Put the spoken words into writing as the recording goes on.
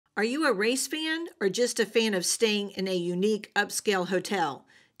Are you a race fan or just a fan of staying in a unique upscale hotel?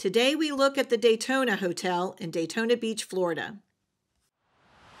 Today we look at the Daytona Hotel in Daytona Beach, Florida.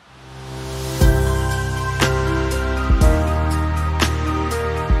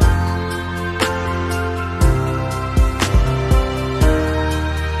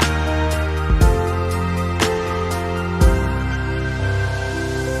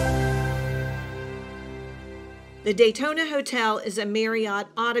 The Daytona Hotel is a Marriott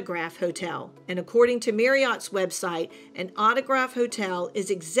Autograph Hotel, and according to Marriott's website, an Autograph Hotel is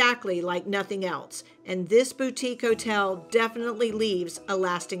exactly like nothing else, and this boutique hotel definitely leaves a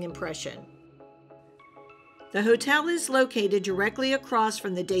lasting impression. The hotel is located directly across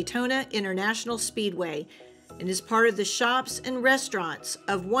from the Daytona International Speedway and is part of the shops and restaurants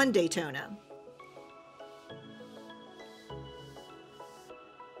of One Daytona.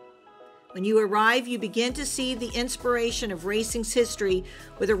 When you arrive, you begin to see the inspiration of racing's history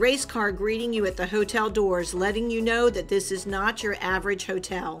with a race car greeting you at the hotel doors, letting you know that this is not your average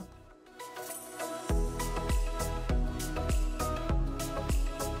hotel.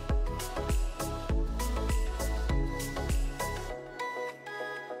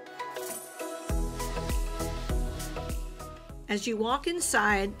 As you walk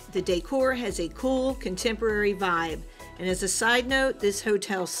inside, the decor has a cool, contemporary vibe. And as a side note, this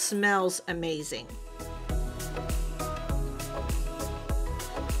hotel smells amazing.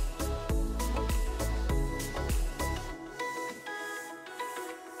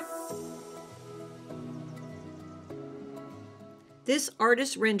 This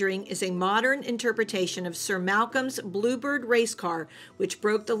artist rendering is a modern interpretation of Sir Malcolm's Bluebird race car, which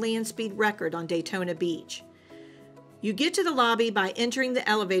broke the land speed record on Daytona Beach. You get to the lobby by entering the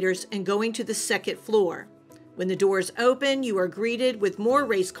elevators and going to the second floor. When the doors open, you are greeted with more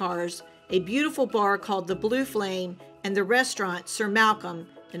race cars, a beautiful bar called the Blue Flame, and the restaurant Sir Malcolm,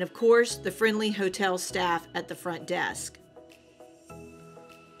 and of course, the friendly hotel staff at the front desk.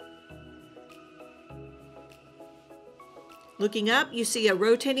 Looking up, you see a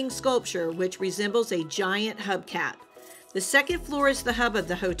rotating sculpture which resembles a giant hubcap. The second floor is the hub of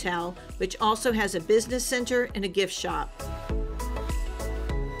the hotel, which also has a business center and a gift shop.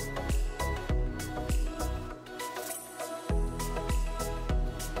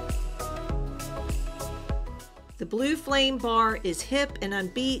 The Blue Flame Bar is hip and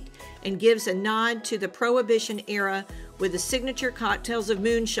upbeat and gives a nod to the Prohibition era with the signature cocktails of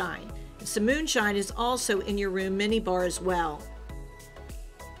moonshine. Some moonshine is also in your room minibar as well.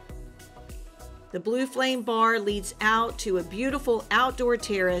 The Blue Flame Bar leads out to a beautiful outdoor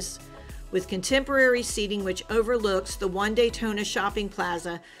terrace with contemporary seating which overlooks the One Daytona shopping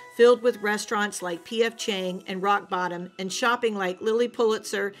plaza filled with restaurants like P.F. Chang and Rock Bottom and shopping like Lilly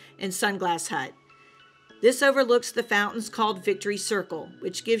Pulitzer and Sunglass Hut. This overlooks the fountains called Victory Circle,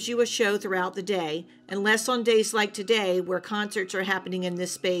 which gives you a show throughout the day, unless on days like today where concerts are happening in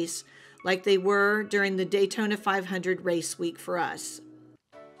this space, like they were during the Daytona 500 race week for us.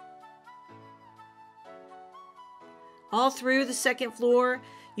 All through the second floor,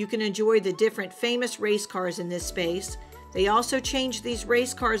 you can enjoy the different famous race cars in this space. They also change these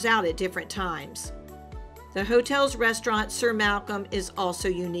race cars out at different times. The hotel's restaurant, Sir Malcolm, is also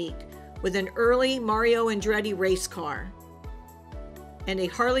unique, with an early Mario Andretti race car and a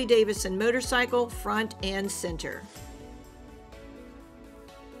Harley-Davidson motorcycle front and center.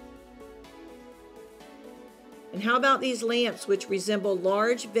 And how about these lamps which resemble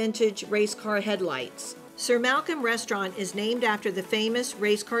large vintage race car headlights? Sir Malcolm Restaurant is named after the famous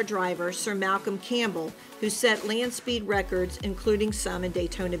race car driver Sir Malcolm Campbell, who set land speed records, including some in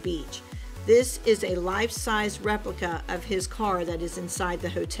Daytona Beach. This is a life-size replica of his car that is inside the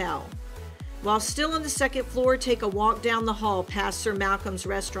hotel. While still on the second floor, take a walk down the hall past Sir Malcolm's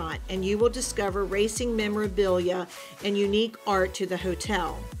restaurant and you will discover racing memorabilia and unique art to the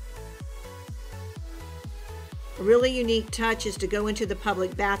hotel. A really unique touch is to go into the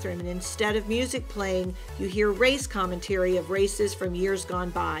public bathroom and instead of music playing, you hear race commentary of races from years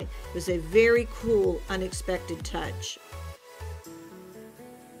gone by. It was a very cool, unexpected touch.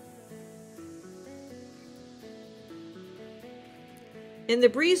 In the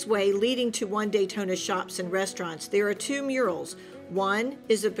breezeway leading to One Daytona shops and restaurants, there are two murals. One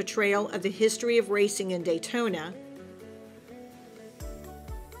is a portrayal of the history of racing in Daytona,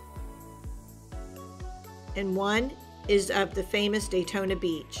 and one is of the famous Daytona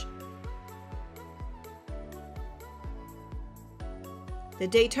Beach. The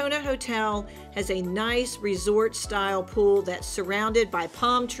Daytona Hotel has a nice resort-style pool that's surrounded by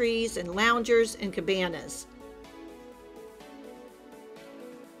palm trees and loungers and cabanas.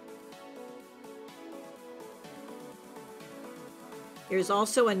 There's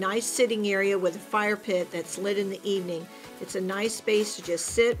also a nice sitting area with a fire pit that's lit in the evening. It's a nice space to just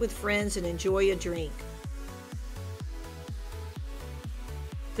sit with friends and enjoy a drink.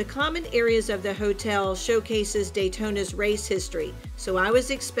 The common areas of the hotel showcases Daytona's race history, so I was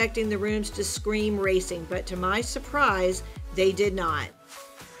expecting the rooms to scream racing, but to my surprise, they did not.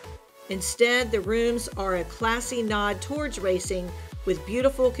 Instead, the rooms are a classy nod towards racing with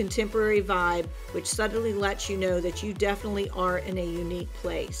beautiful contemporary vibe, which subtly lets you know that you definitely are in a unique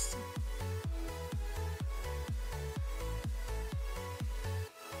place.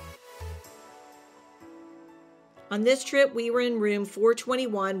 On this trip, we were in room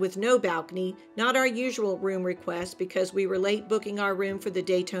 421 with no balcony, not our usual room request because we were late booking our room for the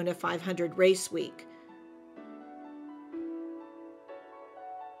Daytona 500 race week.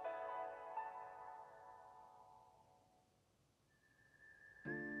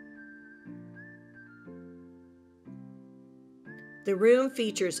 The room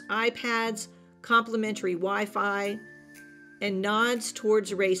features iPads, complimentary Wi-Fi, and nods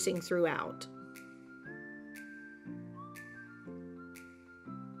towards racing throughout.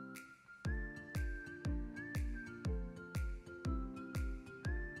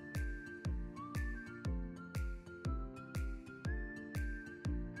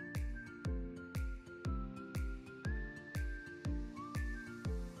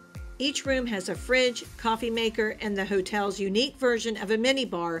 Each room has a fridge, coffee maker, and the hotel's unique version of a mini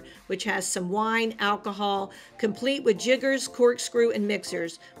bar, which has some wine, alcohol, complete with jiggers, corkscrew, and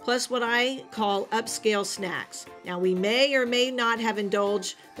mixers, plus what I call upscale snacks. Now, we may or may not have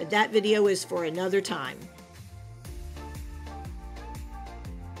indulged, but that video is for another time.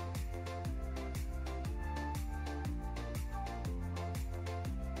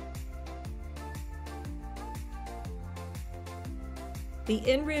 The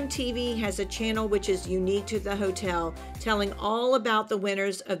in-room TV has a channel which is unique to the hotel, telling all about the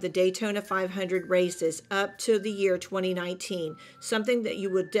winners of the Daytona 500 races up to the year 2019, something that you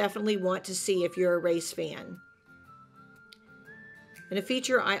would definitely want to see if you're a race fan. And a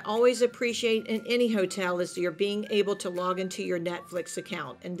feature I always appreciate in any hotel is your being able to log into your Netflix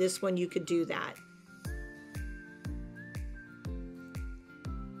account, and this one you could do that.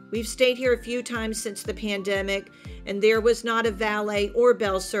 We've stayed here a few times since the pandemic, and there was not a valet or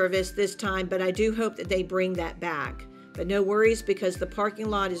bell service this time, but I do hope that they bring that back. But no worries, because the parking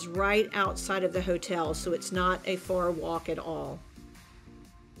lot is right outside of the hotel, so it's not a far walk at all.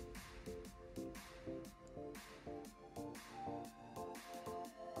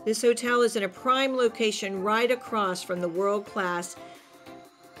 This hotel is in a prime location right across from the world-class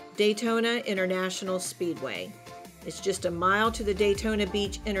Daytona International Speedway. It's just a mile to the Daytona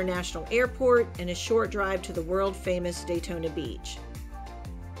Beach International Airport and a short drive to the world-famous Daytona Beach.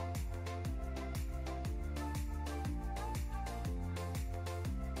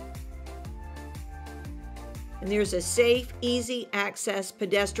 And there's a safe, easy access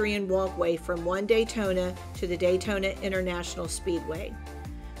pedestrian walkway from one Daytona to the Daytona International Speedway.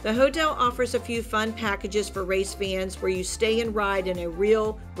 The hotel offers a few fun packages for race fans where you stay and ride in a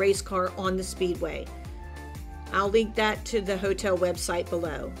real race car on the speedway. I'll link that to the hotel website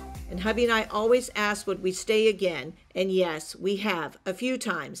below. And hubby and I always ask would we stay again, and yes, we have a few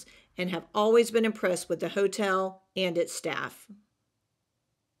times and have always been impressed with the hotel and its staff.